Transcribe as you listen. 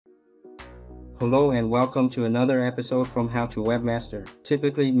Hello and welcome to another episode from How to Webmaster.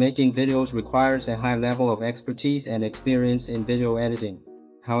 Typically, making videos requires a high level of expertise and experience in video editing.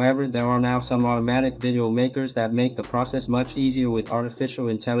 However, there are now some automatic video makers that make the process much easier with artificial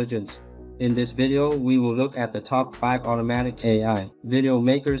intelligence. In this video, we will look at the top 5 automatic AI video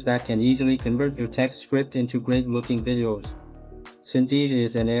makers that can easily convert your text script into great-looking videos. Synthesia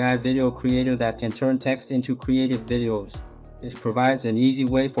is an AI video creator that can turn text into creative videos. It provides an easy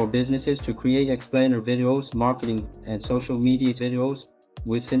way for businesses to create explainer videos, marketing, and social media videos.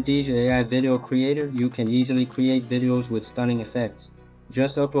 With Synthesia AI Video Creator, you can easily create videos with stunning effects.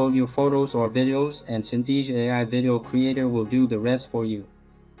 Just upload your photos or videos, and Synthesia AI Video Creator will do the rest for you.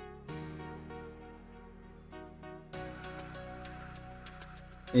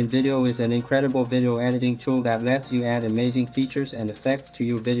 InVideo is an incredible video editing tool that lets you add amazing features and effects to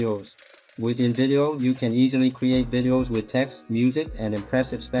your videos. With InVideo, you can easily create videos with text, music, and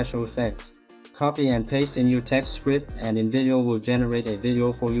impressive special effects. Copy and paste in your text script, and InVideo will generate a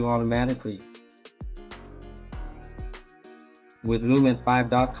video for you automatically. With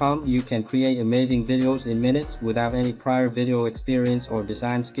Lumen5.com, you can create amazing videos in minutes without any prior video experience or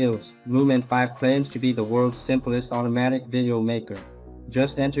design skills. Lumen5 claims to be the world's simplest automatic video maker.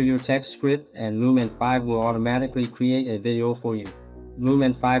 Just enter your text script and Lumen5 will automatically create a video for you.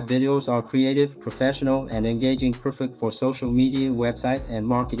 Lumen5 videos are creative, professional, and engaging, perfect for social media, website, and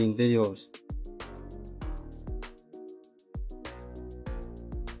marketing videos.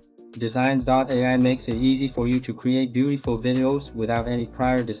 Designs.ai makes it easy for you to create beautiful videos without any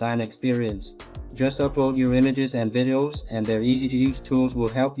prior design experience. Just upload your images and videos, and their easy-to-use tools will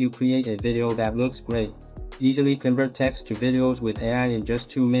help you create a video that looks great. Easily convert text to videos with AI in just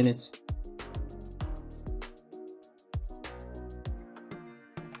 2 minutes.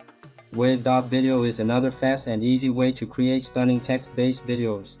 Wave.video is another fast and easy way to create stunning text-based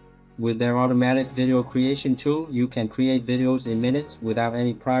videos. With their automatic video creation tool, you can create videos in minutes without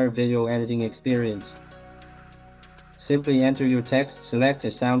any prior video editing experience. Simply enter your text, select a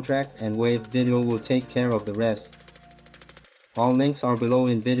soundtrack, and wave.video will take care of the rest. All links are below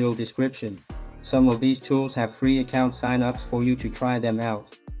in video description. Some of these tools have free account sign-ups for you to try them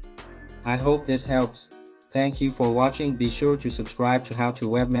out. I hope this helps. Thank you for watching. Be sure to subscribe to How to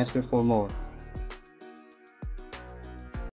Webmaster for more.